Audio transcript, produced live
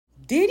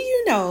Did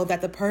you know that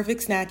the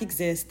perfect snack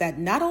exists that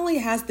not only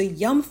has the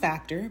yum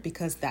factor,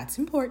 because that's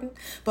important,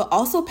 but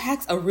also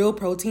packs a real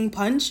protein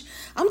punch?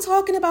 I'm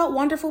talking about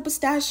Wonderful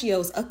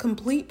Pistachios, a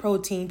complete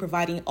protein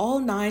providing all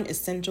 9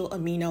 essential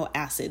amino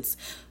acids.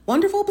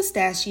 Wonderful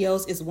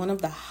Pistachios is one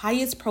of the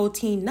highest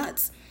protein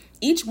nuts.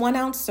 Each 1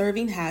 ounce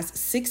serving has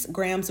 6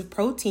 grams of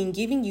protein,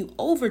 giving you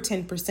over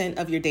 10%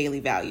 of your daily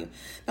value.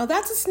 Now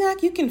that's a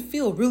snack you can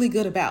feel really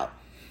good about.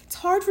 It's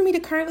hard for me to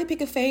currently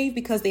pick a fave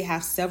because they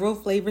have several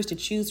flavors to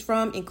choose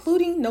from,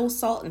 including no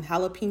salt and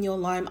jalapeno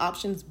lime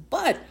options.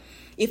 But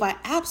if I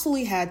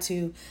absolutely had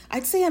to,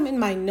 I'd say I'm in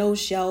my no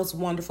shells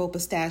Wonderful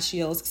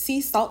Pistachios sea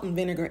salt and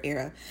vinegar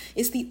era.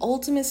 It's the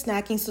ultimate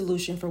snacking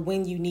solution for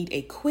when you need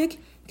a quick,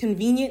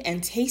 convenient,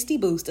 and tasty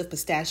boost of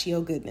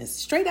pistachio goodness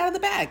straight out of the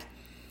bag.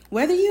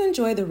 Whether you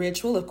enjoy the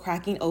ritual of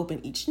cracking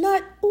open each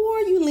nut or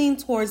you lean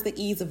towards the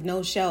ease of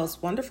no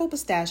shells, Wonderful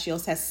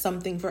Pistachios has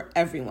something for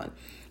everyone.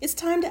 It's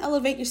time to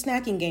elevate your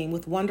snacking game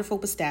with Wonderful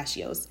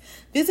Pistachios.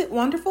 Visit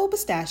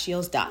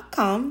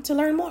wonderfulpistachios.com to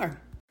learn more.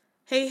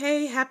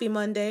 Hey, happy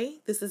Monday.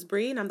 This is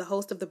Bree, and I'm the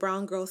host of the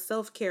Brown Girl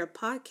Self-Care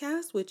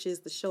Podcast, which is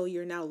the show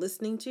you're now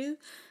listening to.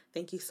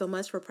 Thank you so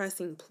much for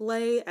pressing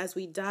play as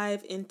we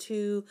dive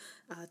into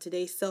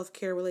today's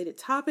self-care related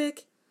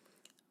topic.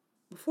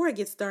 Before I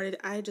get started,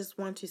 I just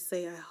want to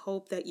say I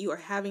hope that you are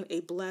having a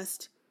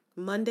blessed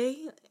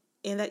Monday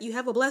and that you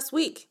have a blessed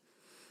week.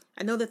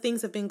 I know that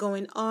things have been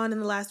going on in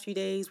the last few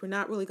days. We're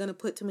not really going to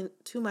put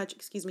too much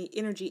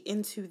energy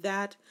into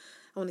that.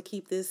 I want to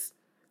keep this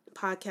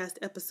podcast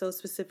episode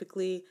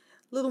specifically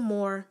a little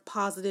more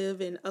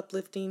positive and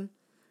uplifting.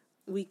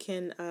 You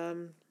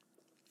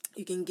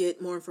can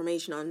get more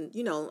information on,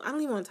 I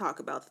don't even want to talk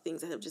about the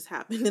things that have just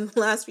happened in the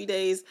last few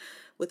days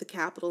with the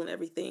Capitol and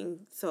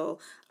everything. So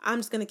I'm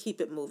just going to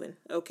keep it moving.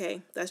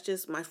 Okay. That's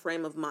just my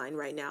frame of mind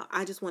right now.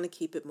 I just want to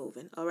keep it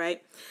moving. All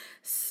right.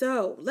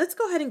 So let's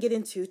go ahead and get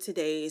into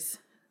today's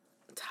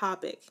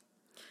topic.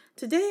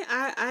 Today,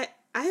 I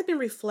have been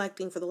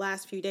reflecting for the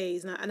last few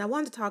days and I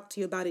wanted to talk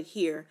to you about it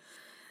here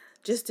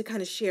just to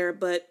kind of share,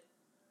 but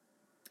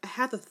I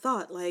had the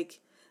thought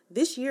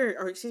this year,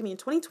 in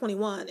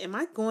 2021, am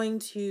I going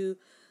to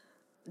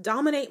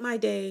dominate my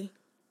day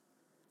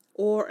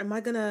or am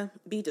I going to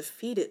be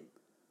defeated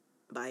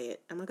by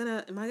it? Am I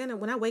going to,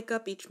 when I wake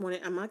up each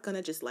morning, am I going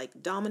to just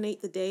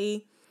dominate the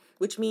day,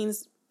 which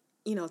means,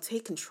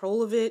 take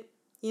control of it?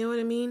 You know what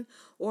I mean?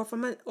 Or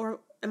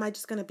am I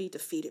just going to be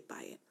defeated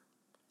by it?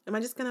 Am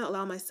I just going to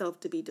allow myself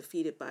to be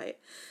defeated by it?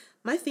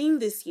 My theme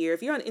this year,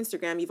 if you're on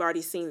Instagram, you've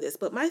already seen this,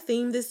 but my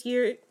theme this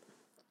year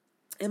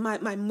and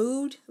my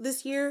mood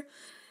this year,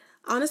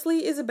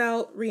 honestly, is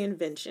about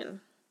reinvention.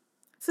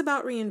 It's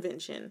about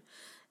reinvention.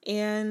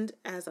 And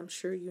as I'm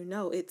sure you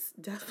know, it's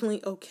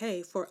definitely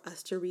okay for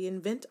us to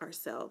reinvent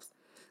ourselves.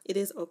 It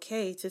is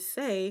okay to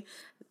say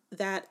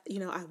that,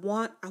 I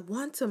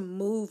want to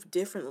move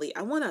differently.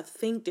 I want to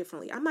think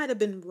differently. I might have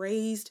been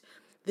raised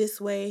this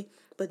way,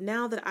 but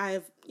now that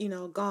I've,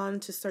 gone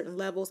to certain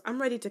levels,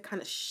 I'm ready to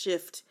kind of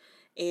shift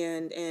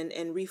and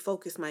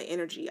refocus my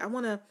energy. I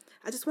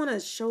just want to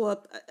show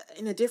up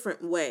in a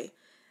different way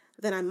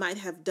than I might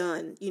have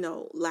done,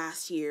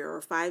 last year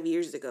or 5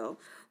 years ago.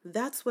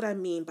 That's what I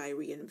mean by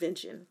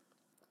reinvention.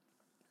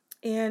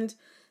 And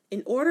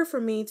in order for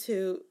me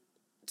to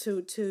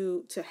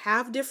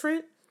have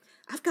different,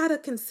 I've got to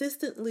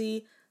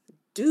consistently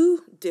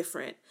do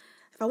different.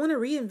 If I want to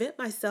reinvent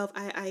myself,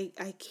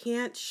 I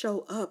can't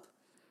show up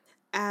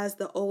as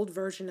the old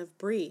version of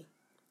Bree,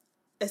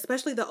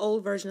 especially the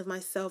old version of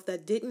myself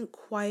that didn't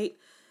quite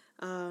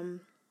work.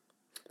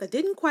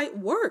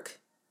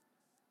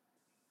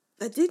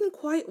 That didn't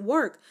quite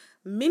work.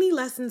 Many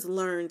lessons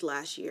learned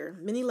last year,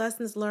 many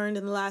lessons learned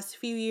in the last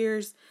few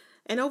years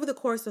and over the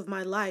course of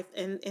my life.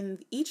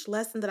 And each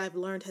lesson that I've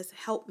learned has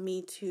helped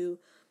me to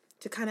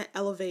kind of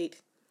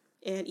elevate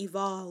and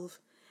evolve.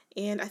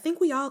 And I think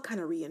we all kind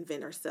of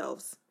reinvent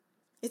ourselves.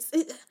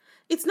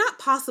 It's not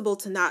possible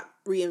to not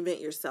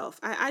reinvent yourself.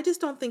 I just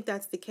don't think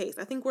that's the case.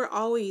 I think we're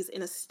always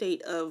in a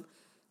state of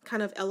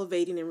kind of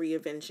elevating and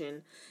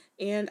reinvention.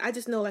 And I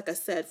just know, like I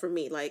said, for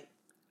me,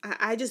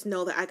 I just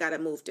know that I got to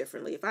move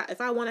differently.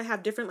 If I want to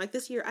have different,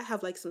 this year, I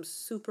have some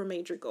super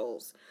major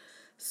goals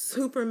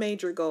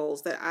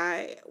that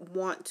I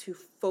want to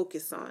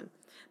focus on,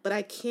 but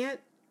I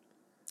can't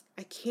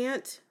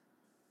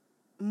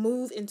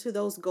move into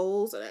those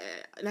goals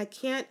and I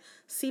can't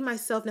see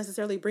myself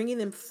necessarily bringing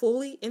them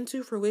fully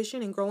into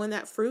fruition and growing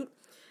that fruit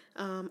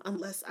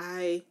unless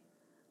I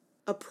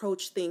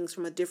approach things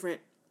from a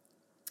different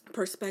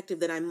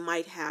perspective that I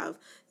might have,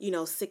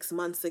 6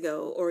 months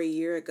ago or a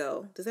year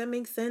ago. Does that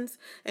make sense?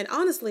 And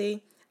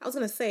honestly, I was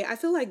going to say, I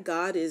feel like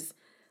I've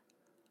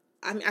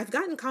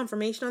gotten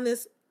confirmation on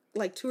this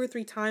 2 or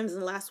 3 times in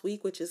the last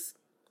week, which is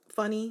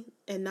funny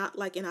and not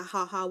in a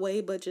ha-ha way,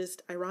 but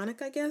just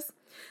ironic, I guess.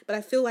 But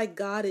I feel like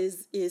God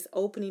is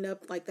opening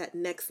up that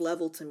next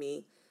level to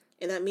me.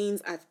 And that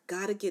means I've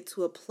got to get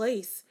to a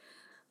place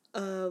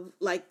of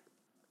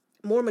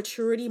more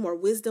maturity, more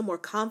wisdom, more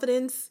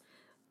confidence,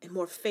 and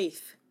more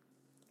faith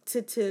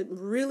to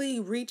really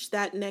reach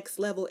that next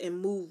level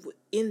and move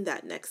in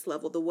that next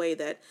level the way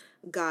that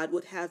God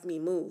would have me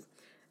move.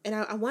 And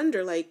I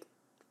wonder, like,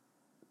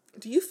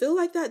 do you feel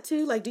like that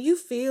too? Like, do you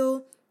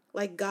feel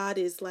like God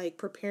is like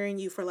preparing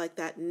you for like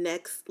that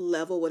next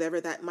level,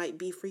 whatever that might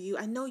be for you?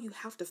 I know you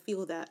have to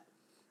feel that.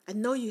 I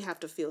know you have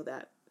to feel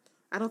that.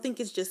 I don't think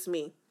it's just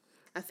me.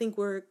 I think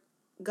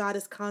God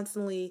is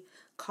constantly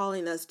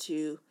calling us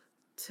to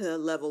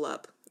level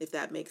up, if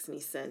that makes any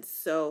sense.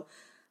 So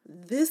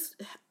this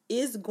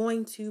is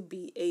going to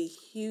be a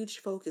huge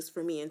focus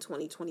for me in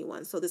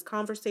 2021. So this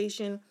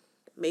conversation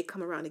may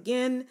come around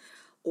again,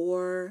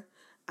 or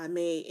I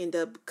may end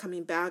up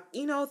coming back,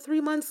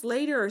 3 months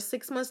later or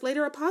 6 months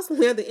later, or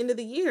possibly at the end of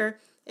the year,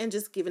 and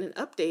just giving an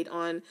update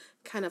on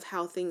kind of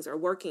how things are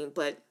working.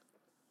 But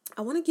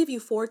I want to give you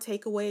 4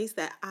 takeaways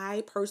that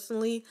I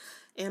personally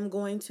am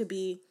going to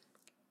be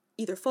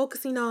either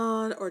focusing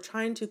on or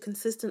trying to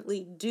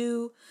consistently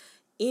do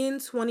in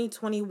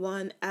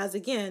 2021, as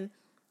again,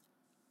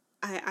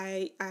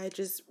 I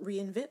just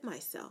reinvent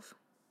myself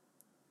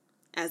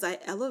as I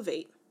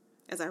elevate,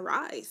 as I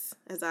rise,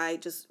 as I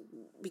just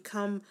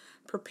become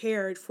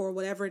prepared for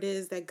whatever it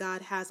is that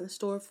God has in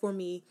store for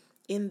me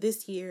in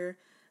this year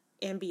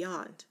and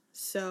beyond.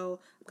 So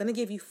I'm going to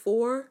give you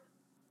 4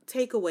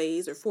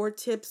 takeaways or 4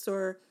 tips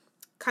or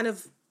kind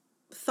of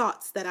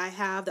thoughts that I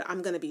have that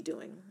I'm going to be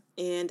doing.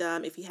 And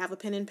if you have a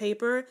pen and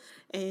paper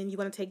and you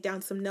want to take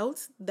down some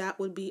notes, that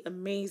would be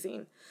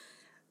amazing.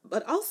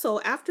 But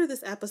also, after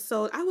this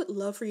episode, I would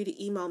love for you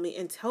to email me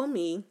and tell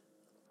me,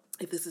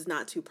 if this is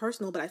not too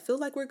personal, but I feel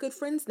like we're good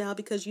friends now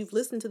because you've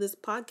listened to this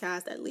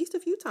podcast at least a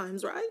few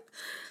times, right?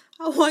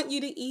 I want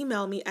you to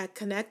email me at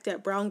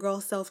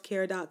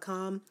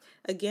connect@browngirlselfcare.com.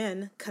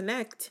 Again,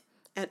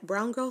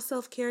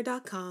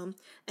 connect@browngirlselfcare.com,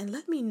 and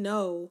let me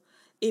know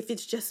if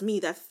it's just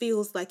me that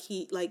feels like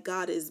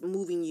God is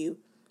moving you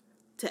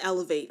to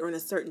elevate or in a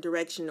certain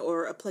direction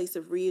or a place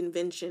of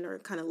reinvention or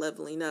kind of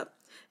leveling up,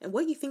 and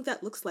what you think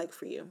that looks like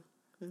for you.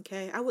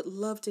 Okay, I would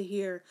love to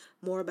hear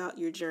more about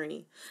your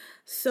journey.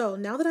 So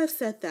now that I've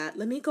said that,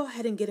 let me go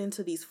ahead and get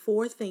into these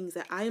 4 things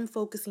that I am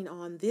focusing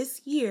on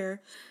this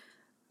year,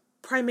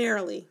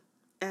 primarily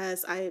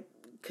as I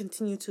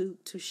continue to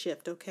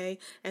shift, okay?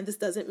 And this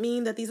doesn't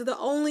mean that these are the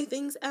only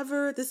things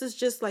ever. This is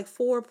just like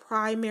 4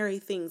 primary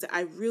things that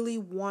I really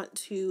want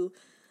to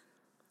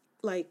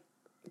like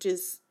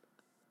just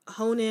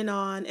hone in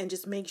on and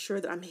just make sure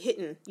that I'm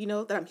hitting,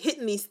 that I'm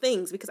hitting these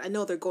things because I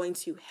know they're going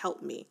to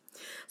help me.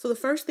 So the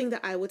first thing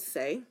that I would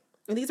say,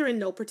 and these are in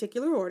no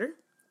particular order,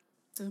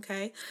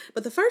 okay?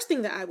 But the first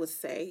thing that I would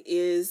say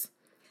is,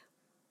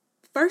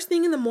 first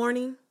thing in the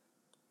morning,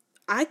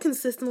 I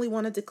consistently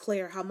want to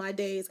declare how my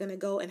day is going to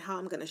go and how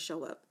I'm going to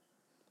show up.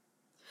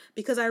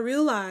 Because I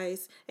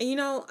realize, and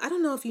I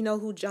don't know if you know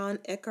who John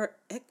Eckhart,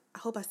 I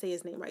hope I say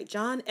his name right,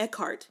 John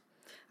Eckhart.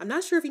 I'm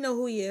not sure if you know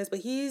who he is, but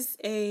he's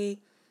a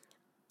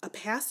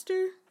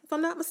pastor, if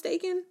I'm not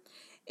mistaken.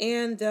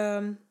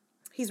 And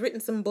he's written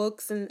some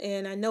books,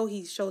 and I know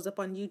he shows up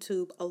on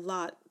YouTube a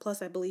lot.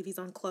 Plus, I believe he's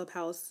on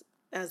Clubhouse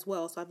as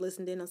well. So I've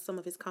listened in on some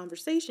of his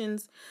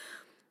conversations.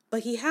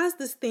 But he has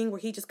this thing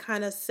where he just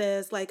kind of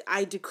says, like,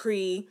 I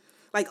decree,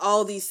 like,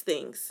 all these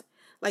things.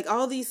 Like,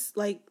 all these,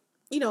 like,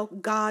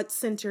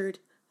 God-centered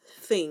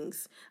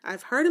things.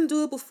 I've heard him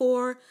do it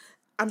before.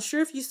 I'm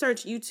sure if you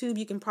search YouTube,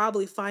 you can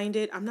probably find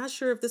it. I'm not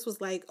sure if this was,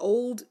 like,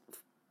 old,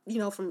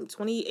 from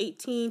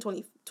 2018,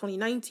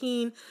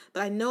 2019,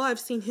 but I know I've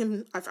seen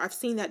him, I've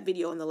seen that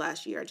video in the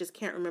last year. I just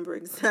can't remember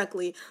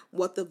exactly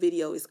what the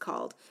video is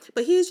called.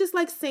 But he's just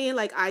like saying,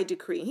 like, I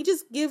decree. He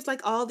just gives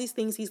like all these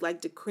things he's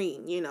like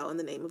decreeing, in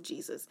the name of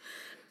Jesus.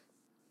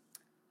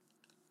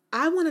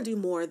 I want to do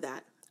more of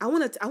that. I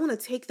want to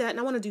take that and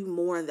I want to do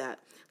more of that.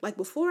 Like,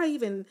 before I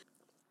even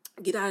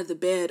get out of the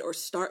bed or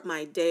start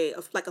my day,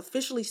 like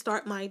officially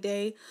start my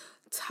day,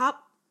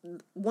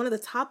 one of the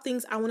top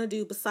things I want to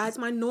do besides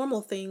my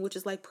normal thing, which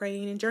is like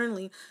praying and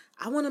journaling,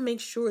 I want to make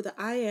sure that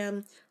I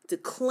am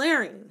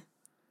declaring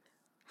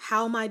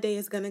how my day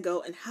is going to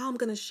go and how I'm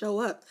going to show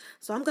up.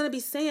 So I'm going to be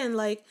saying,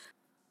 like,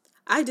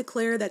 I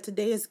declare that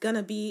today is going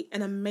to be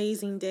an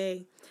amazing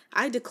day.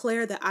 I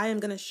declare that I am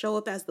going to show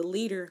up as the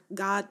leader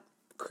God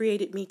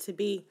created me to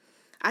be.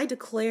 I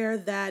declare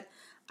that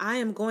I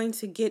am going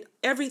to get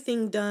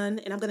everything done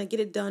and I'm going to get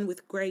it done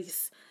with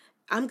grace.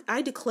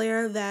 I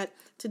declare that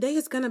today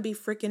is going to be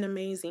freaking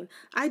amazing.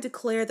 I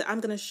declare that I'm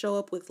going to show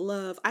up with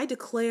love. I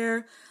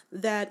declare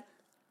that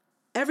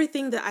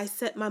everything that I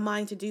set my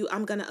mind to do,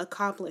 I'm going to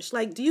accomplish.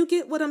 Like, do you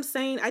get what I'm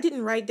saying? I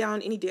didn't write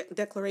down any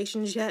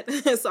declarations yet,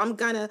 so I'm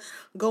kind of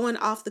going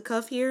off the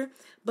cuff here.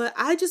 But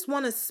I just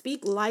want to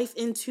speak life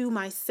into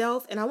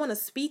myself, and I want to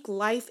speak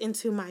life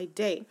into my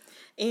day.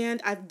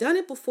 And I've done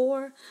it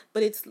before,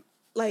 but it's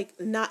like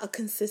not a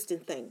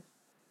consistent thing.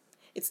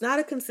 It's not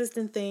a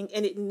consistent thing,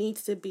 and it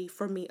needs to be,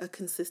 for me, a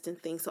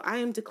consistent thing. So I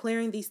am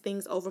declaring these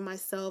things over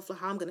myself,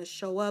 how I'm going to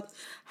show up,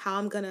 how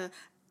I'm going to,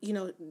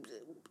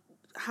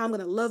 how I'm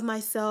going to love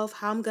myself,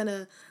 how I'm going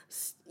to,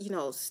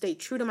 stay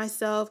true to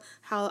myself,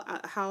 how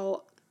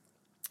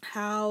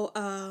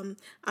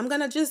I'm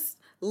going to just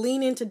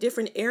lean into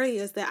different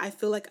areas that I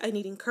feel like I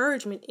need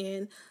encouragement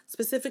in,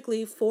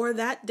 specifically for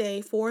that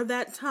day, for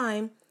that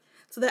time,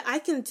 so that I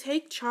can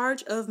take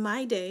charge of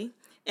my day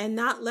and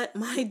not let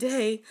my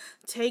day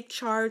take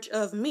charge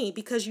of me.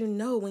 Because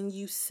when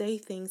you say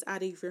things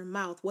out of your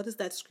mouth, what is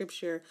that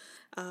scripture?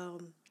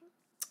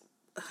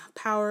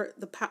 Power,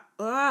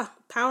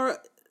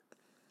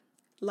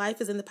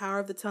 life is in the power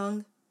of the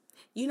tongue.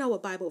 You know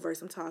what Bible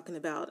verse I'm talking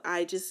about.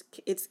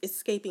 It's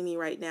escaping me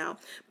right now.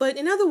 But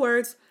in other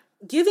words,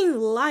 giving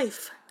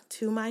life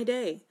to my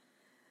day,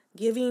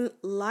 giving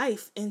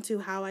life into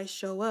how I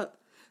show up,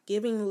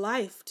 giving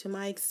life to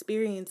my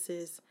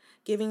experiences,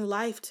 giving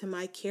life to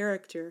my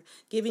character,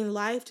 giving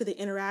life to the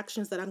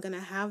interactions that I'm going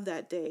to have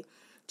that day.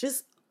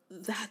 Just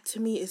that to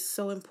me is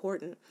so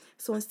important.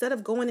 So instead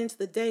of going into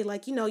the day,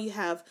 like, you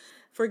have,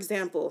 for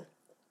example,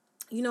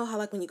 you know how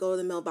like when you go to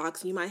the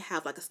mailbox, you might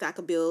have like a stack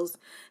of bills,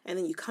 and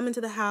then you come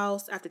into the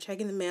house after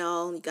checking the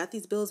mail and you got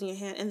these bills in your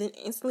hand, and then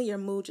instantly your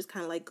mood just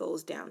kind of like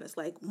goes down. It's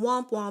like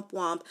womp, womp,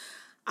 womp.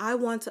 I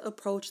want to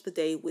approach the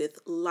day with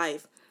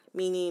life,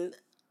 meaning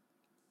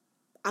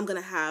I'm going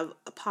to have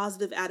a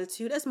positive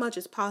attitude as much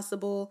as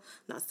possible.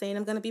 I'm not saying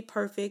I'm going to be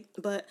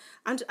perfect, but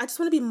I just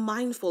want to be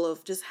mindful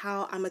of just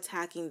how I'm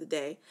attacking the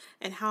day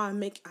and how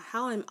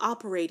I'm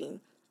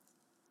operating,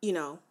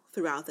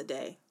 throughout the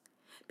day.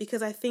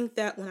 Because I think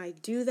that when I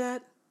do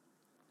that,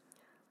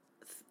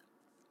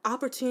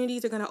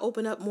 opportunities are going to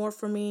open up more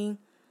for me.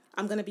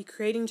 I'm going to be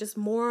creating just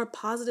more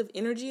positive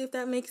energy, if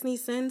that makes any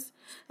sense.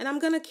 And I'm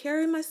going to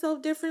carry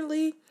myself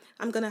differently.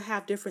 I'm going to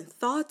have different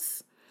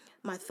thoughts.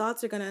 My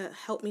thoughts are going to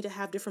help me to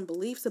have different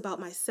beliefs about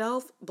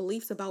myself,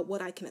 beliefs about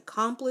what I can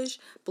accomplish,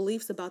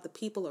 beliefs about the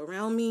people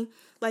around me.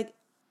 Like,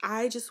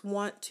 I just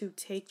want to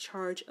take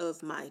charge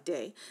of my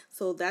day.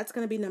 So that's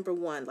going to be number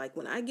one. Like,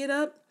 when I get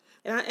up,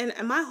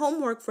 and my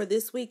homework for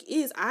this week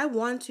is I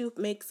want to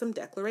make some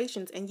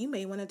declarations, and you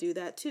may want to do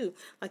that too.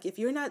 Like, if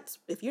you're not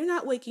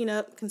waking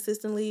up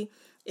consistently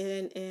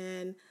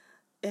and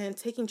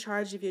taking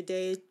charge of your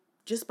day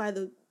just by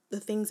the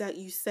things that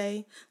you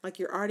say, like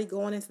you're already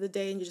going into the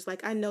day and you're just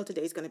like, I know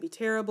today's going to be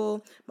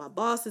terrible. My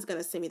boss is going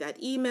to send me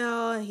that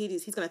email and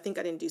he's going to think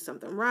I didn't do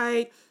something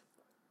right.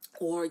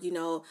 Or,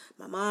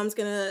 my mom's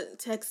going to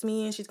text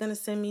me and she's going to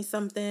send me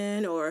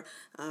something, or,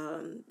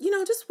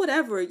 just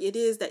whatever it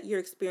is that you're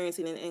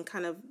experiencing and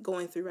kind of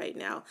going through right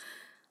now.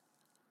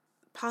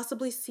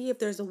 Possibly see if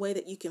there's a way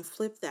that you can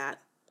flip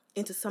that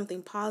into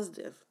something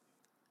positive.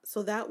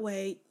 So that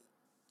way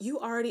you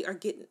already are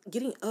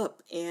getting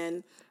up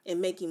and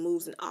making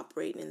moves and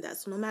operating in that.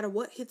 So no matter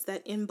what hits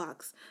that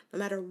inbox, no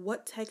matter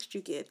what text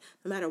you get,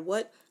 no matter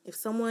what, if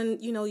someone,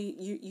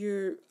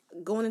 you're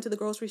going into the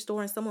grocery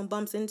store and someone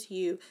bumps into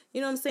you,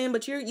 you know what I'm saying?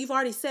 But you've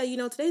already said,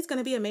 today's going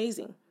to be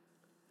amazing.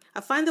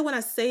 I find that when I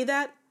say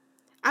that,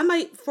 I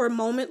might for a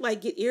moment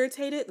like get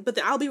irritated, but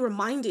then I'll be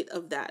reminded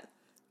of that.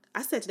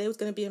 I said today was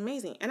going to be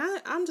amazing. And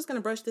I'm just going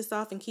to brush this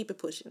off and keep it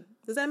pushing.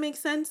 Does that make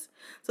sense?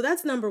 So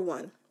that's number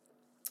one.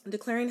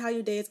 Declaring how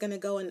your day is going to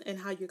go and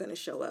how you're going to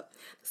show up.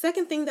 The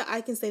second thing that I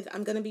can say that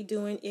I'm going to be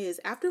doing is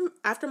after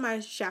my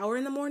shower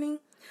in the morning,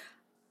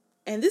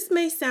 and this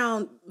may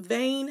sound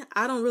vain,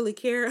 I don't really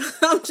care.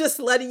 I'm just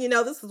letting you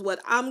know this is what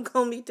I'm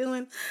going to be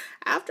doing.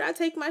 After I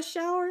take my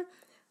shower,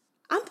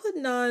 I'm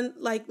putting on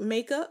like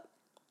makeup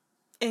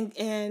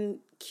and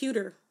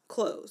cuter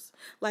clothes.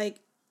 Like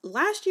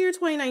last year,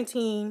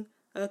 2019,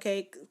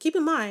 okay, keep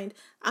in mind,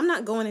 I'm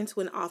not going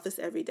into an office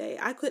every day.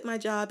 I quit my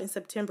job in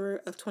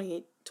September of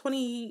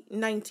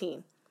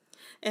 2019.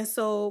 And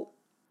so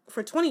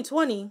for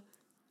 2020,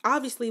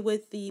 obviously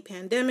with the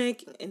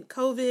pandemic and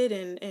COVID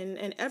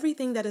and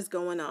everything that is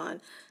going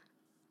on,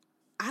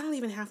 I don't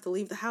even have to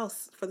leave the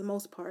house for the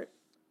most part.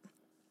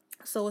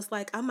 So it's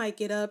like I might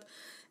get up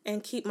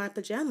and keep my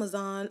pajamas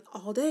on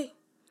all day,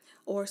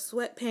 or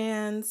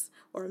sweatpants,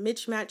 or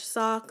mismatched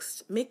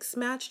socks,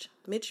 mismatched,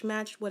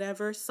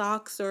 whatever,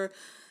 socks, or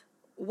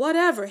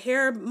whatever.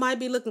 Hair might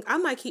be looking, I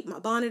might keep my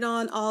bonnet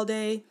on all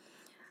day.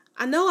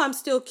 I know I'm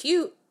still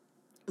cute,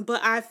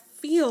 but I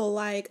feel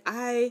like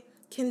I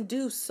can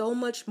do so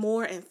much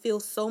more and feel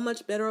so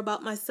much better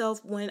about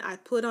myself when I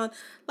put on,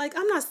 like,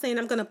 I'm not saying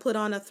I'm going to put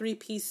on a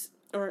 3-piece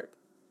or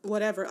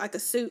whatever, like a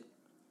suit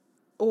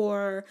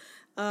or,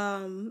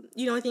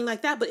 anything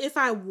like that. But if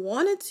I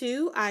wanted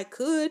to, I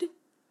could.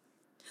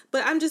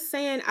 But I'm just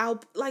saying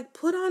I'll like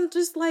put on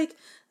just like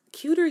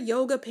cuter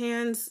yoga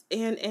pants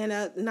and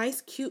a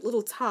nice cute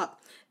little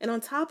top. And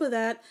on top of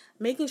that,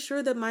 making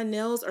sure that my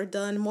nails are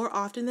done more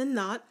often than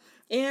not,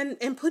 and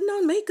putting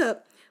on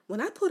makeup. When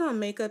I put on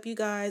makeup, you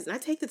guys, and I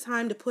take the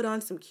time to put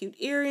on some cute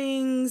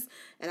earrings,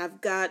 and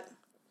I've got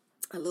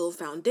a little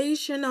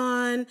foundation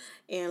on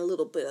and a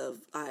little bit of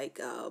like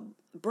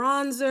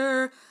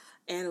bronzer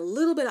and a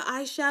little bit of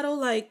eyeshadow,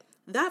 like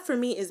that for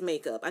me is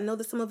makeup. I know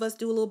that some of us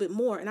do a little bit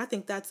more, and I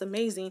think that's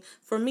amazing.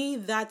 For me,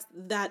 that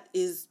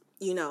is,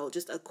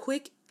 just a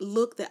quick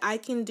look that I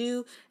can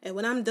do. And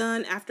when I'm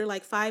done after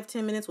like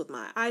 5-10 minutes with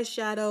my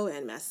eyeshadow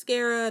and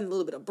mascara and a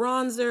little bit of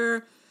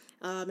bronzer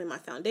and my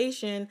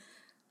foundation,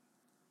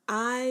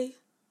 I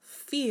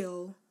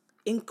feel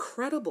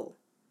incredible.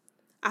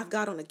 I've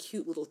got on a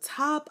cute little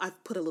top.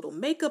 I've put a little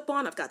makeup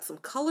on. I've got some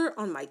color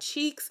on my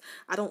cheeks.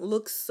 I don't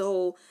look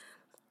so,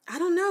 I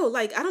don't know.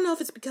 Like, I don't know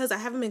if it's because I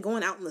haven't been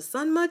going out in the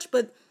sun much,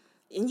 but,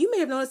 and you may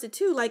have noticed it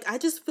too. Like, I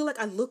just feel like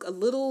I look a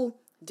little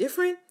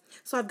different.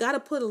 So I've got to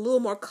put a little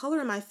more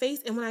color in my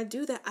face. And when I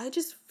do that, I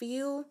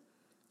feel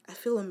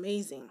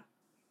amazing.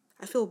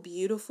 I feel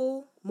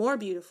beautiful, more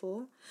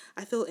beautiful.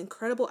 I feel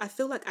incredible. I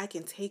feel like I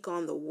can take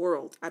on the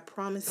world. I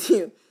promise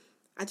you.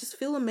 I just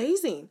feel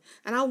amazing.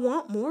 And I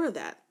want more of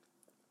that.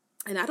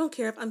 And I don't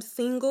care if I'm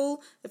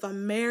single, if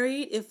I'm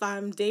married, if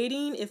I'm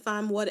dating, if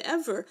I'm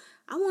whatever.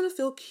 I want to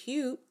feel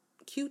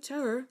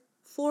cuter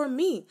for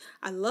me.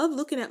 I love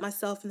looking at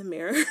myself in the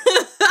mirror.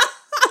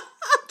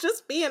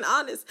 Just being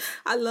honest.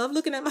 I love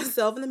looking at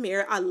myself in the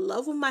mirror. I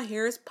love when my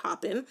hair is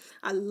popping.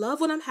 I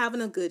love when I'm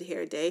having a good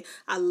hair day.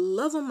 I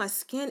love when my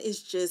skin is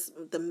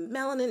just, the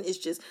melanin is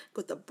just,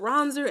 with the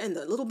bronzer and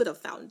the little bit of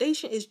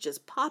foundation is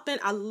just popping.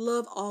 I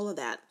love all of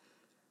that.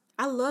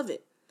 I love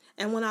it.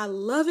 And when I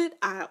love it,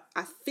 I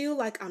feel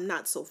like I'm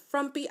not so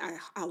frumpy. I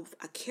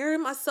carry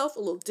myself a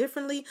little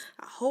differently.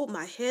 I hold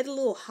my head a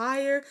little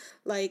higher.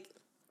 Like,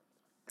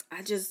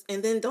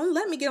 and then don't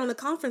let me get on a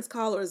conference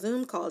call or a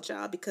Zoom call,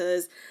 child,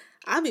 because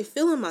I be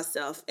feeling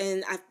myself.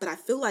 But I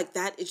feel like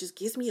that, it just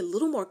gives me a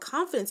little more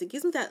confidence. It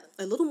gives me that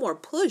a little more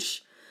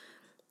push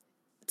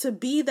to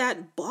be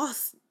that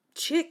boss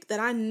chick that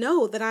I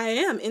know that I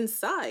am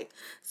inside.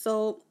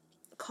 So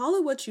call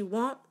it what you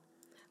want,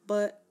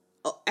 but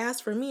as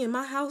for me in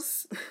my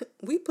house,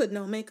 we put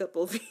no makeup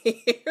over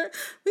here.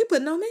 We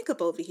put no makeup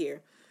over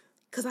here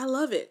because I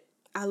love it.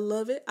 I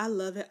love it. I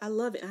love it. I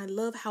love it. And I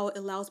love how it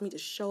allows me to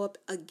show up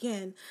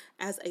again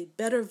as a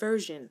better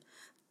version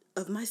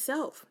of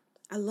myself.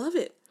 I love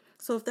it.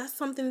 So if that's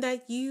something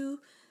that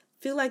you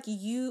feel like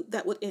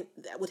that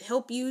would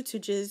help you to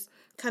just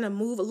kind of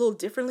move a little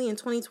differently in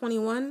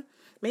 2021,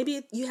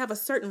 maybe you have a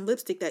certain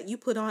lipstick that you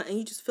put on and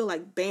you just feel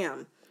like,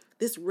 bam,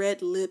 this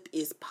red lip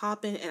is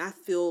popping and I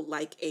feel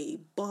like a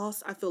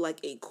boss. I feel like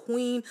a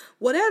queen.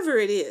 Whatever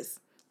it is,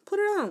 put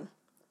it on.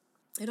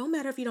 It don't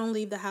matter if you don't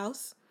leave the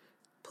house.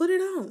 Put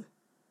it on.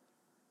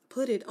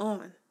 Put it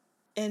on.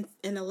 And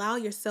allow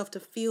yourself to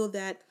feel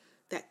that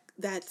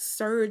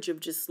surge of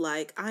just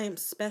like, I am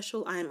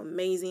special, I am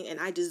amazing, and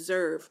I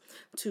deserve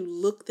to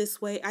look this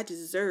way. I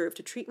deserve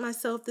to treat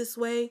myself this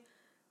way.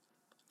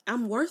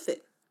 I'm worth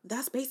it.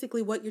 That's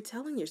basically what you're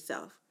telling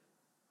yourself.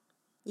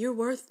 You're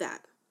worth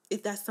that.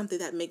 If that's something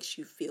that makes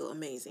you feel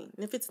amazing.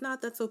 And if it's not,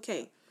 that's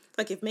okay.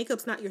 Like if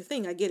makeup's not your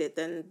thing, I get it.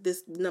 Then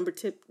this number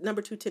 2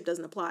 tip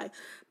doesn't apply.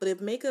 But if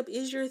makeup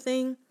is your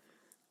thing,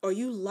 or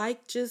you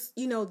like just,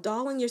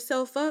 dolling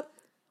yourself up,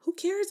 who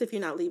cares if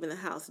you're not leaving the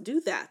house? Do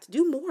that.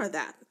 Do more of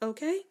that.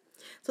 Okay?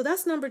 So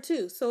that's number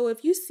 2. So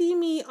if you see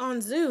me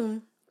on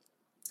Zoom,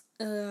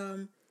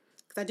 because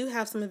I do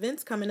have some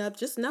events coming up,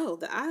 just know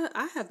that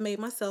I have made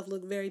myself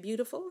look very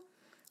beautiful.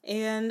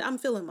 And I'm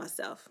feeling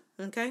myself,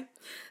 okay?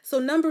 So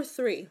number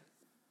 3,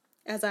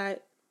 as I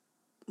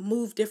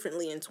move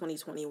differently in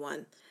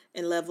 2021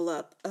 and level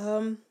up,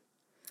 I'm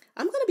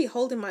going to be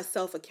holding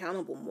myself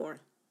accountable more.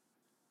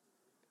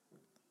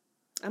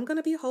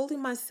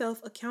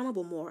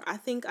 I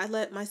think I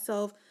let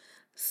myself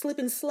slip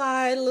and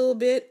slide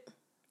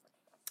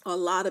a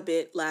lot of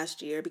it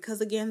last year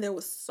because, again, there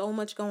was so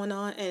much going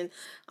on. And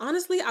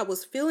honestly,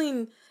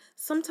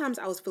 sometimes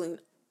I was feeling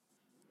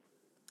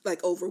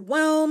like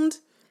overwhelmed.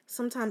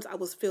 Sometimes I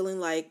was feeling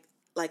like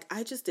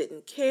I just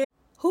didn't care.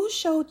 Who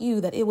showed you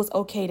that it was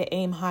okay to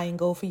aim high and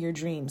go for your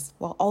dreams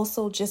while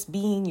also just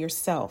being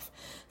yourself?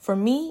 For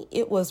me,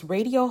 it was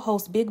radio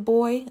host Big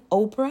Boy,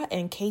 Oprah,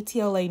 and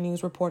KTLA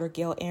news reporter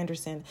Gail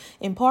Anderson.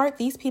 In part,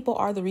 these people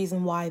are the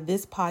reason why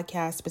this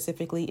podcast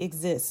specifically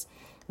exists.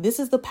 This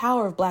is the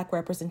power of Black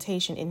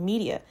representation in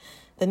media.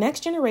 The next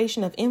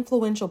generation of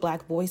influential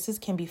Black voices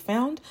can be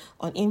found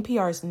on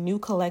NPR's new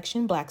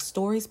collection, Black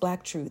Stories,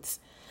 Black Truths.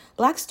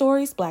 Black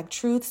Stories, Black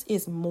Truths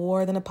is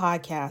more than a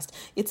podcast.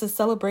 It's a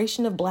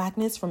celebration of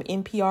Blackness from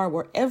NPR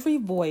where every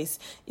voice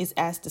is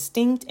as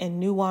distinct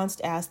and nuanced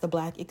as the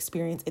Black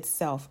experience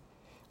itself.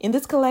 In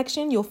this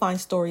collection, you'll find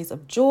stories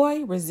of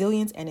joy,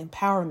 resilience, and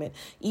empowerment.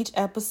 Each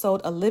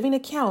episode a living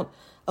account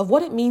of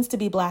what it means to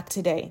be Black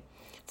today.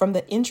 From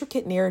the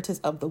intricate narratives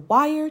of The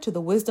Wire to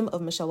the wisdom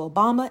of Michelle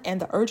Obama and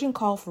the urgent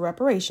call for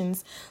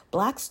reparations,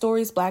 Black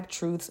Stories, Black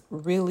Truths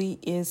really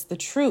is the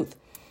truth.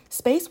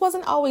 Space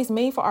wasn't always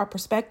made for our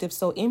perspective,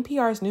 so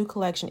NPR's new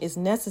collection is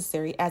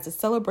necessary as it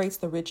celebrates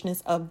the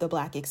richness of the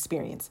Black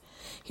experience.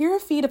 Here are a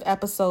feed of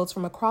episodes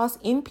from across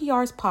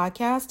NPR's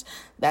podcast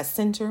that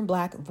center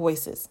Black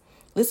voices.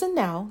 Listen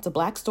now to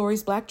Black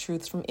Stories, Black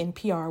Truths from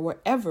NPR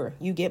wherever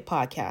you get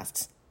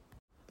podcasts.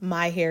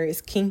 My hair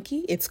is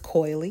kinky, it's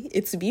coily,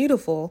 it's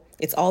beautiful,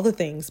 it's all the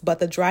things, but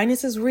the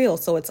dryness is real,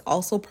 so it's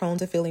also prone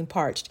to feeling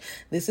parched.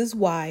 This is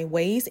why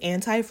Ouai's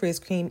Anti-Frizz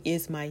Cream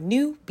is my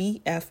new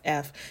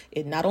BFF.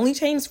 It not only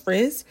changes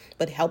frizz,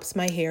 but helps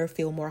my hair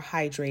feel more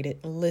hydrated.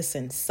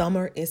 Listen,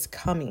 summer is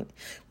coming.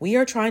 We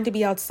are trying to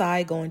be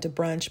outside, going to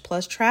brunch,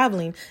 plus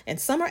traveling, and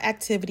summer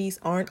activities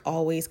aren't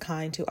always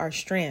kind to our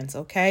strands,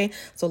 okay?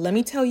 So let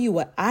me tell you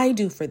what I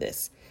do for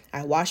this.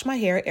 I wash my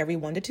hair every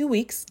 1 to 2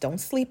 weeks. Don't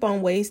sleep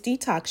on Ouai's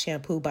Detox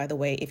Shampoo, by the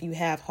way, if you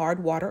have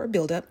hard water or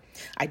buildup.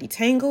 I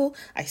detangle,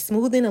 I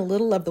smooth in a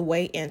little of the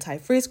Ouai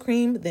Anti-Frizz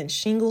Cream, then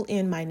shingle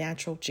in my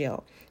natural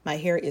gel. My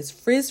hair is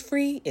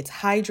frizz-free, it's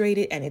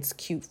hydrated, and it's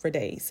cute for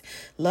days.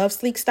 Love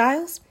sleek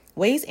styles?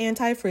 Ouai's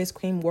Anti-Frizz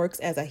Cream works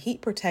as a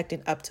heat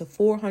protectant up to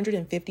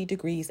 450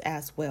 degrees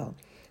as well.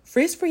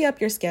 Frizz free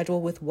up your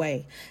schedule with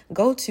Ouai.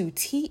 Go to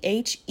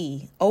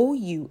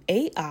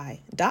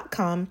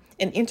THEOUAI.com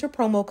and enter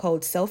promo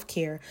code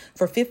SELFCARE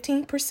for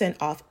 15%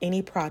 off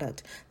any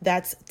product.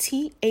 That's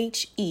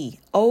THEOUAI.com,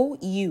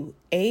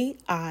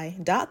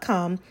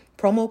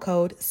 promo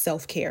code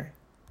SELFCARE.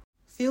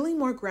 Feeling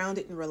more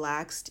grounded and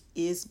relaxed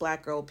is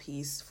Black Girl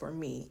Peace for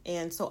me.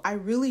 And so I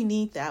really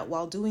need that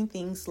while doing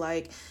things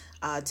like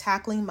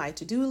tackling my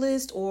to-do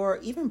list or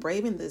even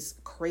braving this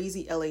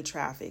crazy LA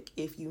traffic.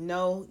 If you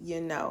know,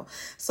 you know.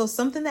 So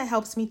something that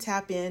helps me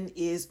tap in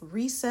is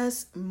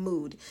Recess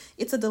Mood.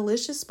 It's a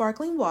delicious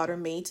sparkling water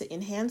made to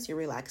enhance your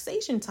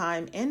relaxation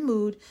time and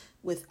mood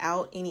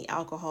without any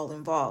alcohol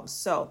involved.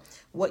 So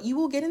what you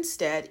will get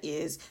instead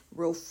is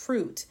real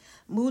fruit,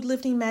 mood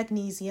lifting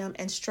magnesium,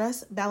 and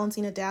stress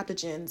balancing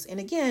adaptogens.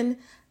 And again,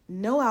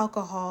 no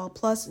alcohol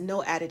plus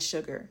no added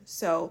sugar.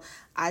 So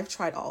I've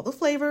tried all the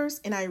flavors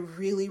and I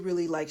really,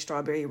 really like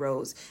strawberry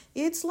rose.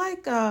 It's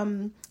like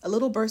a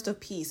little burst of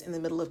peace in the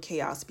middle of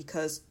chaos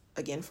because,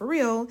 again, for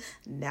real,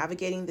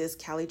 navigating this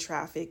Cali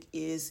traffic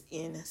is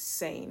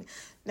insane.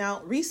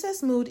 Now,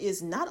 Recess Mood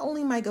is not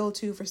only my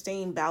go-to for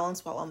staying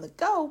balanced while on the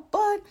go,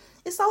 but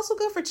it's also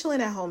good for chilling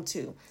at home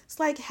too. It's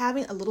like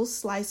having a little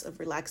slice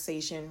of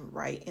relaxation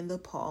right in the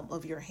palm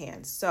of your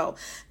hand. So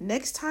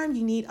next time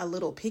you need a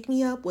little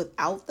pick-me-up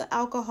without the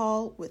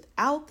alcohol,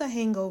 without the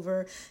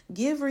hangover,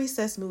 give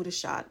Recess Mood a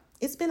shot.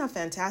 It's been a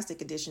fantastic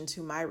addition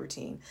to my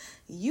routine.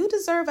 You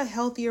deserve a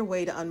healthier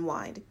way to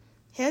unwind.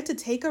 Head to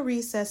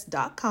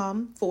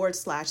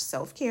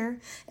takearecess.com/self-care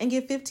and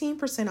get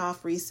 15%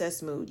 off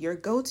Recess Mood, your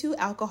go-to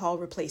alcohol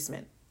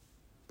replacement.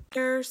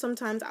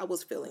 Sometimes I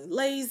was feeling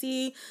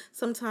lazy.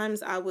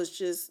 Sometimes I was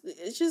just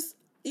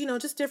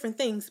different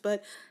things.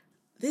 But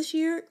this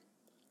year,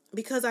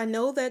 because I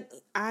know that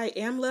I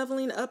am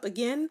leveling up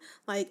again,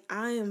 like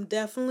I am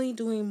definitely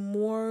doing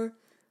more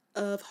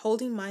of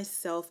holding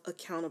myself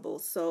accountable.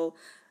 So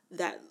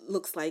that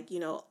looks like,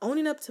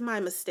 owning up to my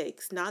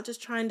mistakes, not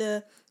just trying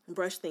to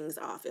brush things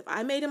off. If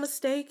I made a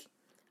mistake,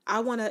 I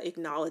want to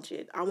acknowledge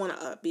it. I want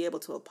to be able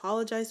to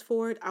apologize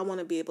for it. I want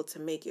to be able to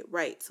make it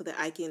right so that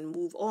I can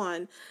move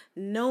on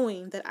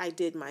knowing that I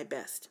did my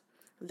best.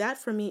 That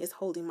for me is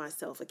holding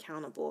myself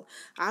accountable.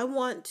 I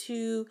want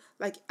to,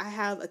 I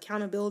have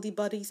accountability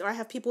buddies, or I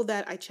have people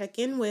that I check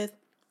in with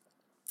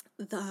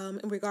in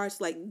regards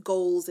to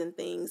goals and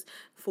things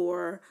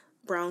for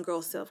Brown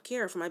Girl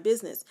Self-Care for my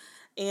business.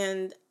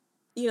 And,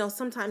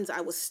 sometimes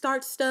I would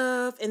start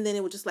stuff and then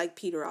it would just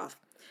peter off.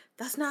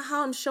 That's not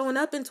how I'm showing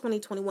up in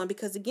 2021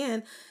 because,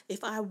 again,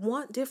 if I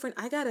want different,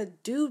 I got to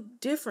do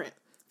different.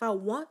 If I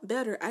want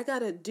better, I got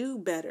to do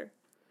better.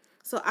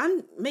 So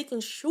I'm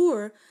making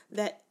sure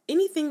that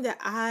anything that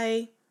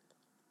I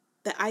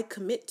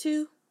commit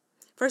to,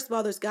 first of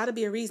all, there's got to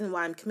be a reason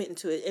why I'm committing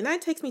to it. And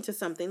that takes me to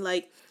something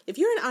like if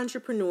you're an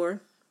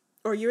entrepreneur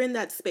or you're in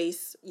that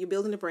space, you're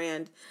building a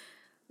brand,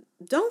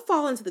 don't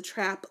fall into the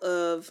trap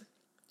of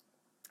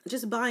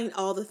just buying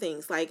all the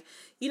things.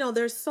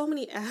 There's so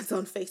many ads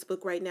on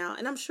Facebook right now,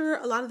 and I'm sure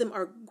a lot of them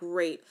are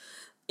great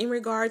in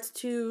regards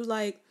to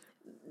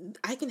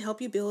I can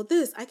help you build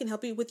this. I can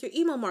help you with your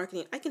email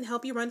marketing. I can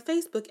help you run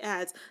Facebook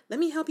ads. Let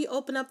me help you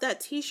open up that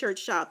t-shirt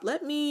shop.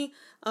 Let me,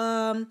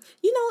 all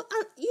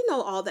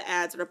the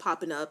ads that are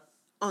popping up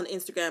on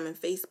Instagram and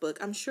Facebook.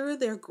 I'm sure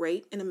they're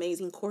great and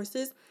amazing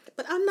courses,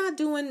 but I'm not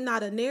doing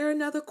not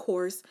another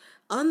course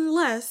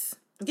unless,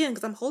 again,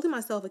 because I'm holding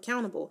myself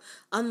accountable,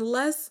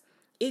 unless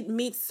it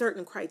meets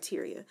certain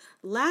criteria.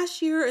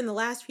 Last year, in the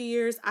last few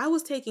years, I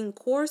was taking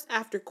course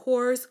after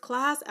course,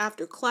 class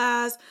after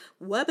class,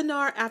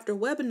 webinar after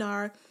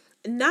webinar,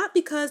 not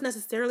because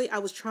necessarily I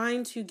was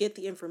trying to get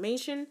the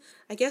information.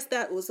 I guess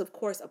that was, of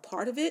course, a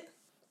part of it,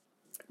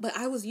 but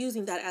I was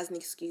using that as an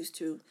excuse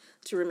to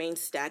remain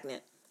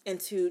stagnant and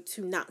to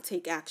not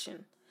take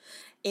action.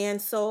 And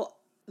so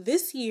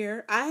this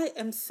year, I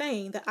am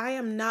saying that I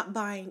am not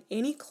buying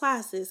any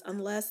classes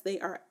unless they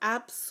are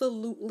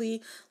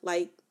absolutely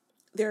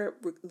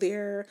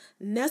they're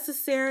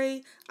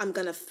necessary. I'm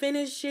going to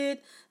finish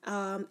it.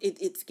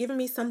 It's giving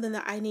me something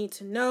that I need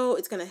to know.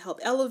 It's going to help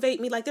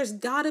elevate me. There's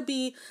got to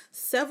be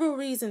several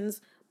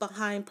reasons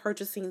behind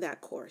purchasing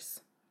that course.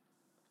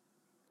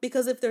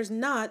 Because if there's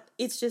not,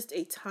 it's just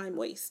a time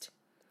waste.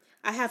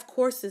 I have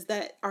courses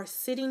that are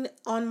sitting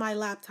on my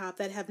laptop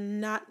that have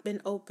not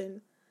been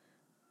open,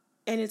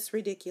 and it's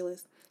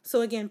ridiculous.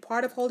 So again,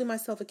 part of holding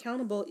myself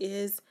accountable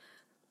is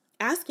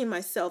asking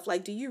myself,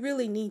 like, do you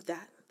really need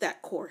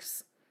that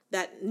course?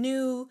 That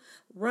new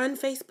learn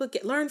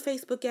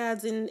Facebook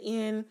ads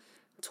in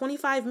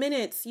 25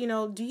 minutes, do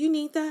you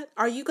need that?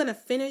 Are you going to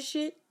finish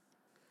it?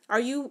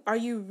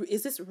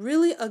 Is this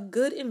really a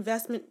good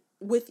investment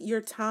with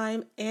your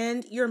time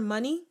and your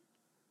money?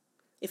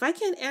 If I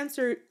can't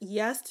answer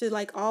yes to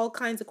like all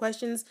kinds of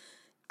questions,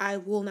 I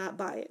will not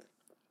buy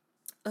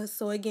it.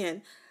 So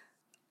again,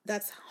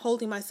 that's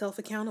holding myself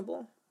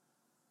accountable.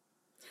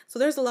 So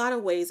there's a lot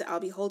of ways that I'll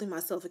be holding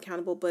myself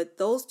accountable, but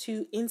those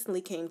two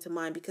instantly came to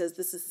mind because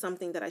this is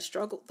something that I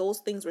struggled. Those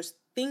things were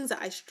things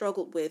that I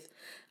struggled with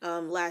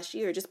last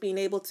year. Just being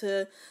able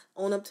to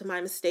own up to my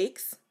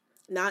mistakes,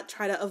 not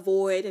try to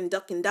avoid and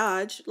duck and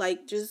dodge,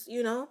 like just,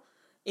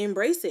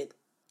 embrace it.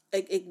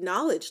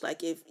 Acknowledge,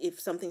 like if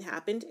something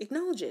happened,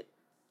 acknowledge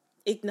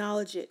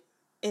it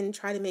and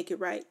try to make it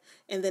right.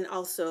 And then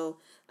also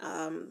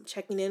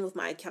checking in with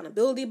my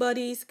accountability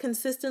buddies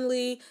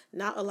consistently,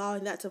 not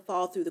allowing that to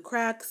fall through the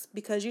cracks,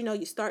 because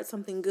you start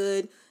something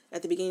good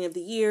at the beginning of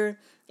the year,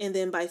 and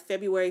then by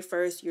February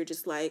 1st you're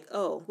just like,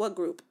 oh, what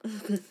group?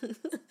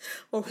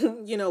 Or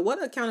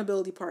what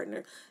accountability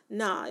partner?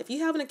 Nah, if you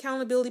have an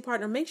accountability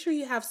partner, make sure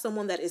you have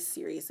someone that is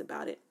serious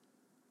about it.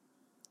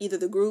 Either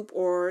the group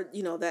or,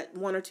 that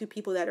one or two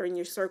people that are in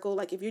your circle.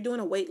 Like if you're doing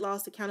a weight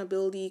loss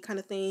accountability kind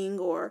of thing,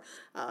 or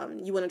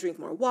you want to drink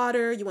more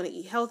water, you want to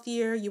eat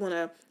healthier, you want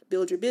to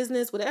build your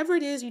business, whatever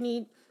it is you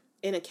need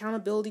an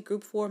accountability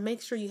group for,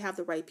 make sure you have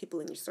the right people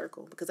in your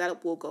circle, because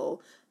that will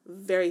go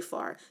very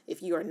far.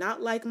 If you are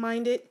not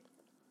like-minded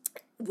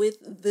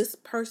with this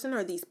person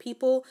or these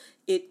people,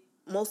 it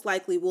most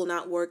likely will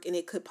not work, and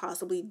it could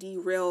possibly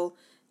derail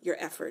your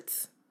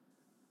efforts.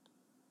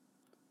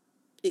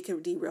 It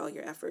can derail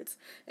your efforts.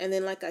 And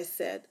then, like I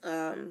said,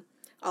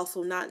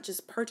 also not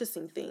just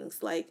purchasing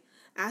things, like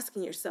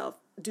asking yourself,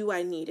 do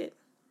I need it?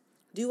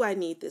 Do I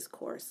need this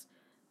course?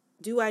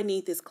 Do I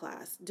need this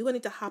class? Do I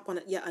need to hop on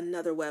yet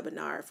another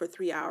webinar for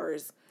 3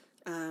 hours?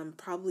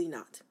 Probably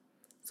not.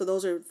 So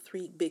those are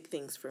 3 big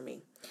things for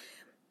me.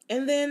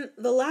 And then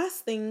the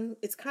last thing,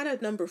 it's kind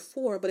of number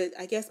 4, but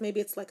I guess maybe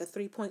it's like a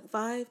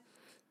 3.5.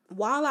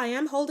 While I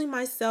am holding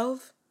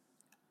myself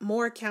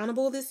more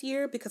accountable this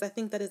year, because I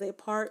think that is a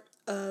part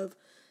of,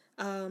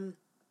 or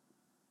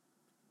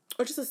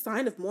just a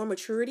sign of more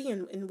maturity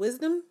and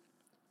wisdom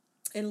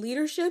and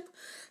leadership,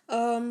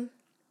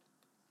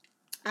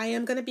 I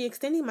am going to be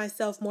extending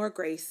myself more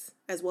grace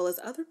as well as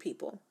other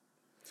people.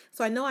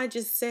 So I know I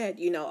just said,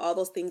 all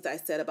those things I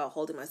said about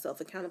holding myself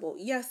accountable.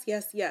 Yes,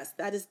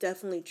 that is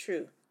definitely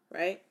true,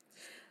 right?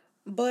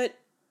 But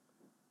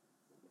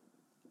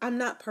I'm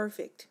not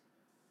perfect.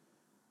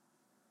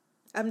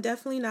 I'm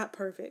definitely not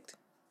perfect.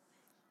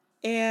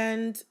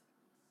 And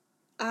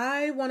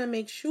I want to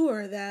make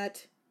sure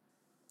that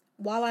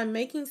while I'm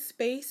making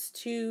space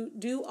to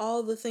do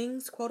all the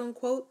things, quote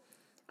unquote,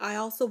 I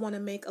also want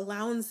to make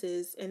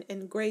allowances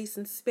and grace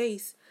and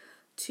space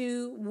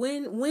to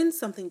when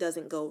something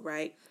doesn't go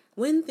right,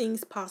 when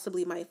things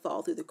possibly might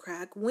fall through the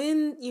crack,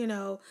 when,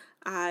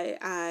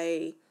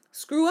 I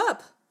screw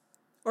up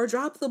or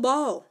drop the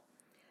ball.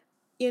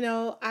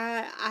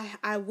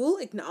 I will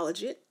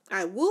acknowledge it.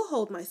 I will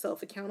hold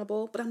myself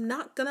accountable, but I'm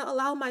not going to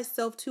allow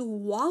myself to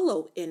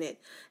wallow in it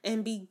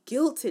and be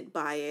guilted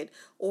by it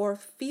or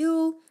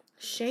feel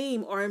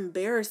shame or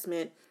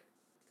embarrassment,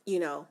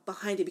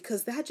 behind it,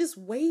 because that just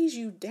weighs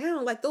you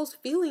down. Like those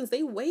feelings,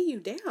 they weigh you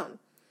down.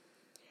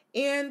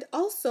 And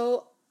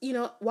also,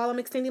 while I'm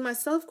extending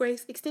myself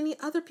grace, extending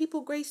other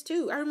people grace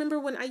too. I remember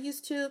when I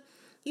used to,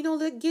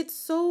 get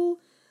so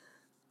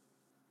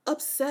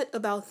upset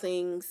about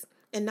things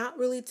and not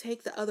really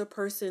take the other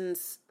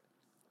person's,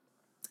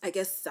 I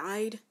guess,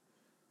 side,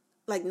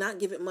 like not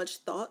give it much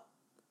thought.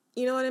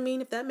 You know what I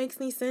mean? If that makes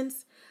any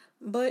sense.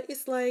 But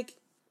it's like,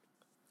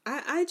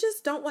 I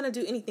just don't want to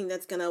do anything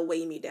that's going to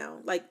weigh me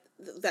down. Like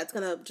that's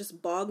going to just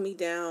bog me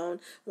down,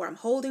 where I'm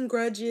holding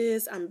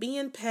grudges, I'm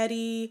being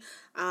petty,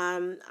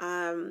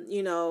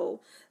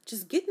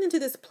 just getting into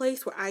this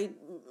place where I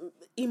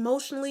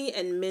emotionally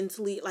and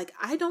mentally, like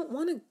I don't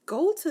want to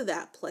go to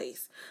that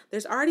place.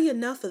 There's already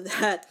enough of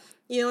that.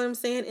 You know what I'm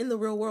saying? In the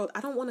real world,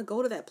 I don't want to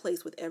go to that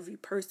place with every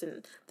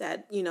person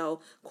that,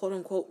 quote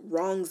unquote,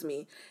 wrongs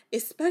me,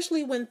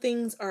 especially when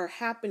things are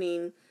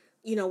happening,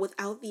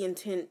 without the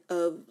intent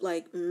of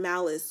like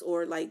malice,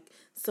 or like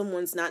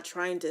someone's they're not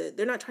trying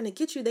to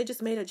get you. They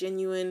just made a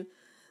genuine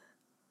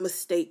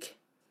mistake,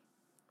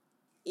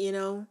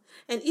 And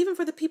even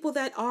for the people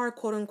that are,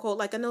 quote unquote,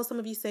 like I know some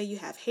of you say you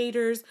have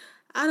haters.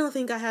 I don't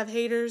think I have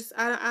haters.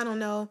 I don't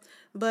know.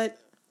 But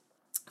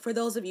for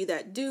those of you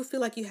that do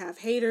feel like you have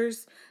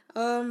haters,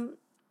 you don't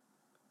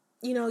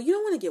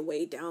want to get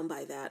weighed down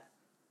by that.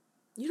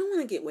 You don't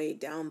want to get weighed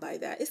down by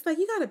that. It's like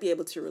you got to be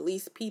able to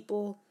release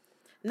people.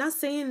 I'm not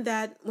saying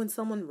that when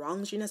someone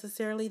wrongs you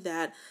necessarily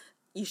that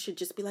you should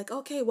just be like,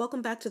 okay,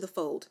 welcome back to the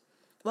fold.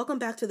 welcome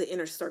back to the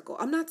inner circle.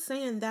 I'm not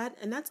saying that,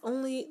 and that's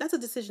a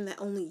decision that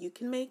only you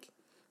can make.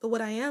 But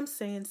what I am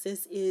saying,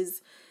 sis,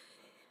 is,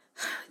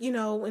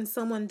 when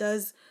someone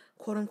does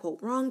quote unquote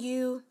wrong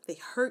you, they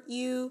hurt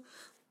you,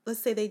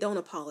 let's say they don't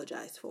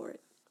apologize for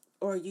it,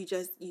 or you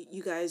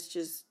guys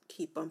just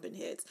keep bumping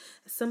heads.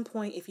 At some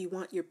point, if you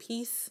want your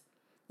peace,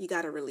 you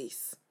got to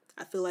release.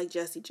 I feel like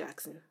Jesse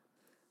Jackson.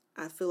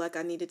 I feel like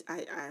I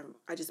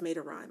just made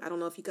a rhyme. I don't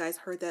know if you guys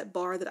heard that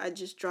bar that I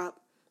just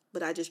dropped,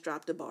 but I just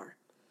dropped a bar.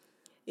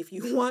 If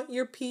you want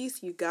your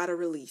peace, you got to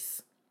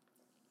release.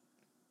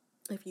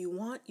 If you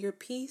want your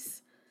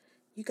peace,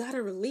 you got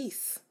to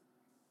release.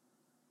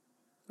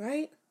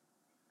 Right?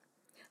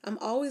 I'm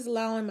always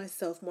allowing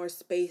myself more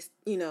space,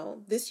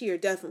 this year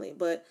definitely,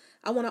 but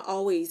I want to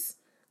always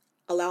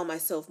allow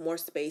myself more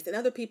space and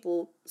other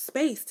people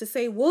space to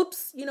say,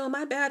 whoops,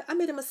 my bad, I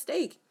made a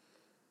mistake.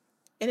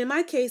 And in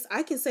my case,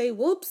 I can say,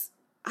 whoops,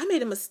 I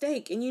made a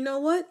mistake. And you know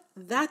what?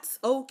 That's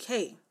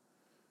okay.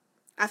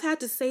 I've had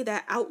to say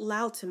that out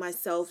loud to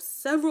myself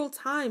several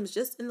times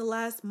just in the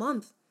last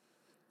month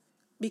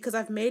because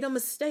I've made a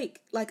mistake.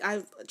 Like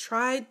I've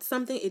tried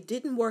something, it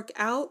didn't work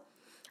out.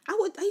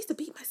 I used to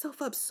beat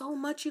myself up so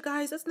much, you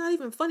guys. That's not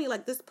even funny.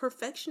 Like this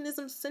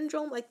perfectionism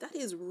syndrome, like that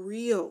is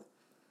real.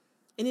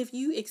 And if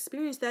you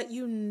experience that,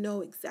 you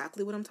know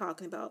exactly what I'm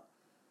talking about.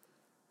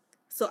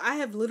 So I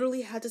have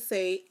literally had to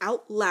say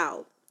out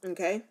loud,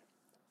 okay,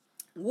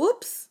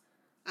 whoops,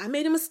 I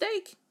made a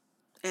mistake.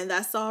 And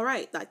that's all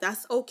right. Like,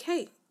 that's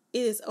okay. It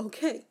is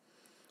okay.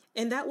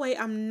 And that way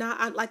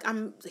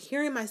I'm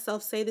hearing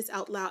myself say this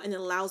out loud, and it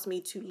allows me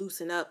to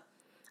loosen up.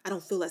 I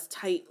don't feel as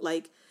tight,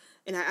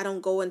 and I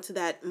don't go into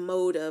that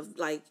mode of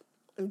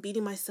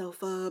beating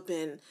myself up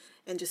and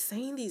just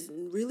saying these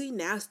really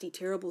nasty,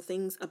 terrible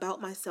things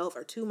about myself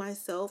or to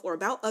myself or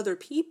about other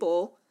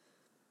people.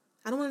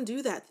 I don't want to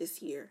do that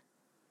this year.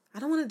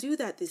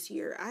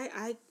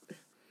 I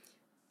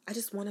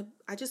just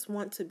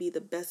want to be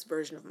the best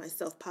version of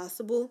myself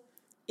possible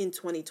in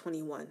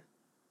 2021.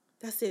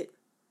 That's it.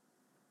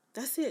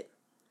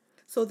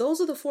 So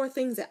those are the 4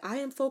 things that I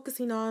am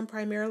focusing on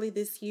primarily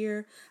this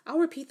year. I'll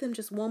repeat them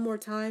just one more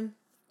time.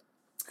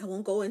 I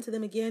won't go into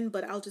them again,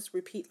 but I'll just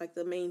repeat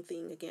the main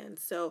thing again.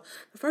 So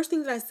the first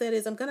thing that I said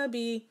is I'm going to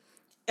be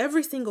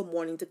every single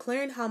morning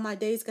declaring how my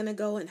day's going to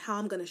go and how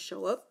I'm going to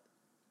show up.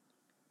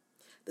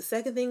 The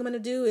second thing I'm going to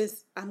do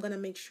is I'm going to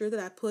make sure that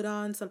I put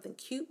on something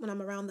cute when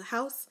I'm around the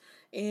house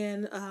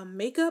and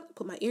makeup,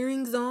 put my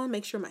earrings on,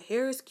 make sure my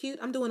hair is cute.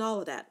 I'm doing all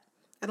of that.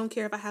 I don't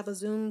care if I have a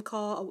Zoom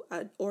call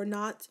or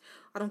not.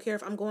 I don't care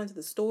if I'm going to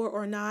the store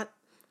or not.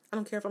 I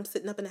don't care if I'm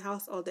sitting up in the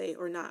house all day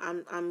or not.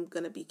 I'm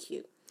going to be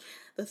cute.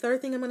 The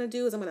third thing I'm going to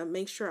do is I'm going to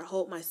make sure I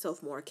hold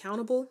myself more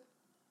accountable.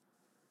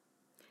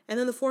 And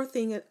then the fourth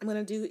thing I'm going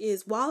to do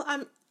is while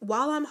I'm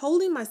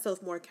holding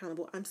myself more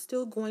accountable, I'm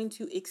still going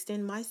to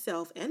extend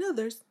myself and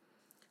others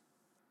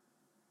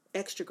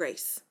extra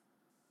grace.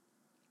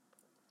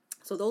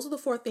 So those are the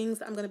 4 things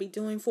that I'm going to be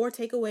doing, 4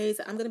 takeaways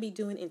that I'm going to be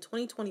doing in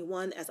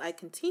 2021 as I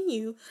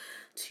continue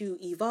to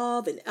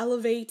evolve and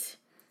elevate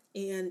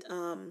and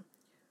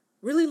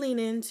really lean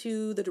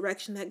into the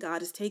direction that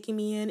God is taking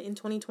me in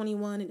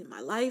 2021 and in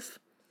my life.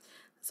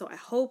 So I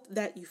hope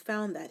that you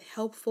found that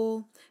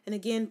helpful. And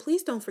again,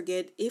 please don't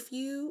forget, if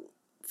you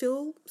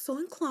feel so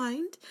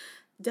inclined,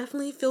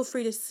 definitely feel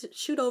free to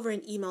shoot over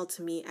an email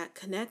to me at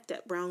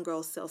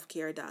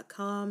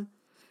connect@browngirlselfcare.com.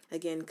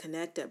 Again,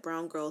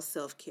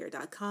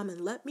 connect@browngirlselfcare.com, and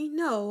let me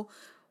know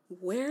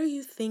where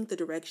you think the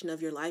direction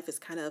of your life is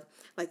kind of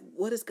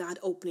what is God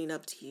opening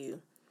up to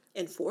you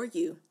and for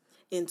you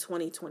in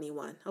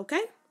 2021.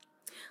 Okay?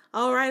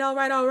 All right.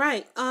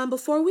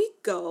 Before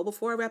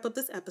I wrap up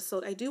this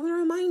episode, I do want to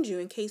remind you,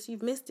 in case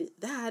you've missed it,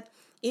 that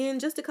in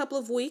just a couple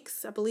of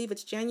weeks, I believe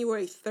it's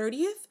January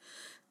 30th,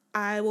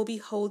 I will be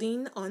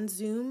holding on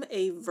Zoom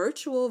a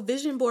virtual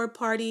vision board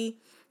party.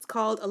 It's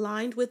called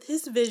Aligned with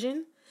His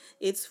Vision.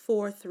 It's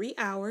for 3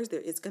 hours.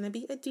 There is going to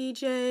be a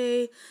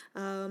DJ.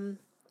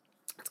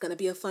 It's going to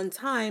be a fun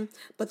time,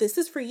 but this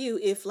is for you.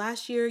 If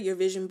last year your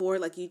vision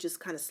board, you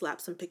just kind of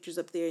slapped some pictures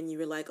up there and you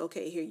were like,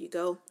 okay, here you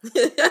go.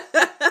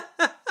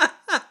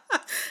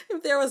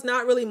 If there was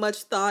not really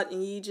much thought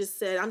and you just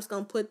said, I'm just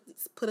going to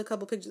put a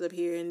couple pictures up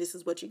here and this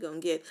is what you're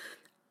going to get.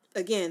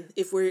 Again,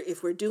 if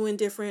we're doing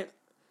different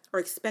or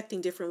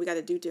expecting different, we got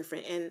to do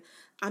different. And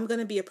I'm going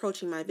to be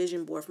approaching my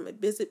vision board from a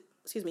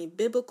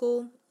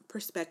biblical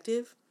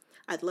perspective.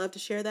 I'd love to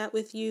share that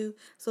with you.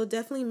 So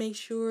definitely make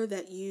sure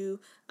that you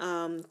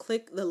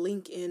click the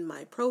link in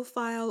my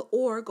profile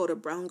or go to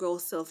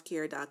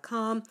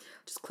browngirlselfcare.com.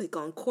 Just click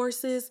on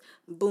courses.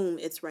 Boom,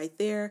 it's right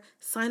there.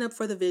 Sign up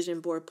for the vision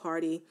board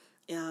party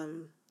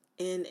and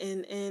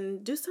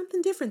do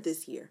something different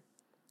this year.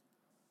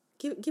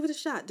 Give it a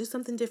shot. Do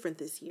something different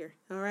this year.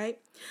 All right.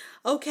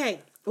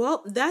 Okay.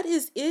 Well, that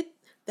is it.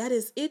 that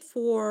is it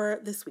for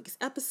this week's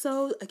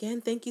episode.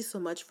 Again, thank you so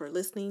much for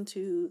listening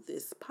to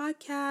this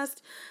podcast.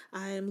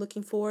 I am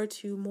looking forward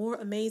to more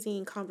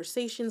amazing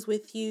conversations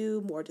with you,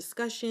 more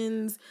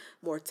discussions,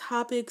 more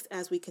topics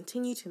as we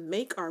continue to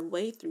make our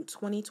way through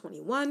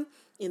 2021.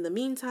 In the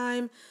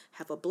meantime,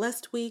 have a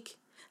blessed week,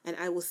 and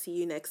I will see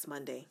you next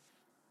Monday.